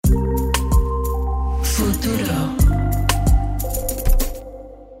Futuro.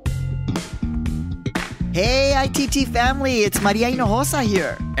 Hey, ITT family, it's Maria Hinojosa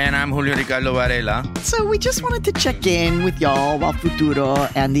here. And I'm Julio Ricardo Varela. So we just wanted to check in with y'all while Futuro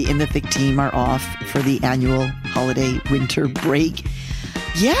and the In the Thick team are off for the annual holiday winter break.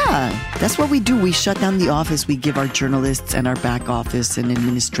 Yeah, that's what we do. We shut down the office. We give our journalists and our back office and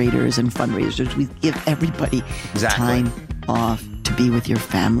administrators and fundraisers, we give everybody time off to be with your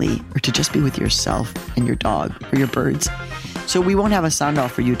family or to just be with yourself and your dog or your birds. So we won't have a sound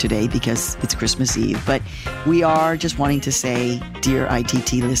off for you today because it's Christmas Eve, but we are just wanting to say, dear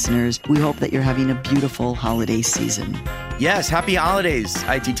ITT listeners, we hope that you're having a beautiful holiday season. Yes, happy holidays,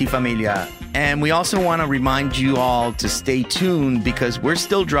 ITT Familia. And we also want to remind you all to stay tuned because we're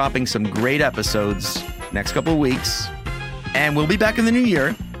still dropping some great episodes next couple of weeks. And we'll be back in the new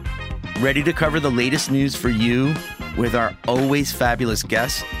year, ready to cover the latest news for you with our always fabulous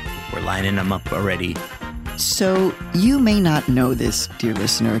guests. We're lining them up already. So you may not know this, dear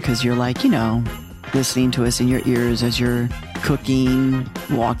listener, because you're like, listening to us in your ears as you're cooking,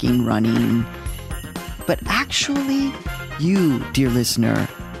 walking, running. But actually, you, dear listener,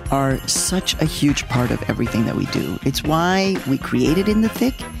 are such a huge part of everything that we do. It's why we created In the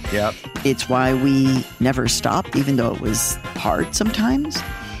Thick. Yep. It's why we never stopped, even though it was hard sometimes.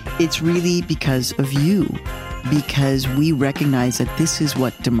 It's really because of you. Because we recognize that this is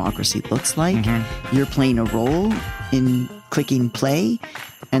what democracy looks like. Mm-hmm. You're playing a role in clicking play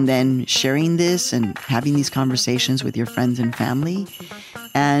and then sharing this and having these conversations with your friends and family.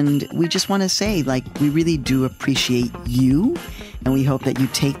 And we just want to say, we really do appreciate you. And we hope that you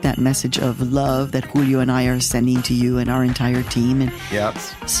take that message of love that Julio and I are sending to you and our entire team and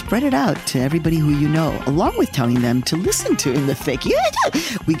spread it out to everybody who you know, along with telling them to listen to In the Thick.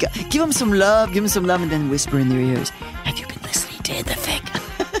 Give them some love, and then whisper in their ears, have you been listening to In the Thick?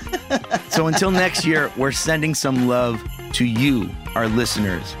 So until next year, we're sending some love to you, our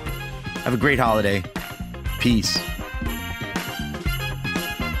listeners. Have a great holiday. Peace.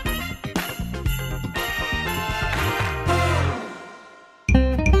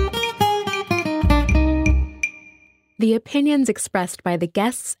 The opinions expressed by the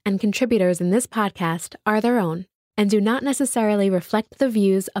guests and contributors in this podcast are their own and do not necessarily reflect the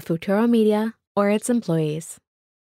views of Futuro Media or its employees.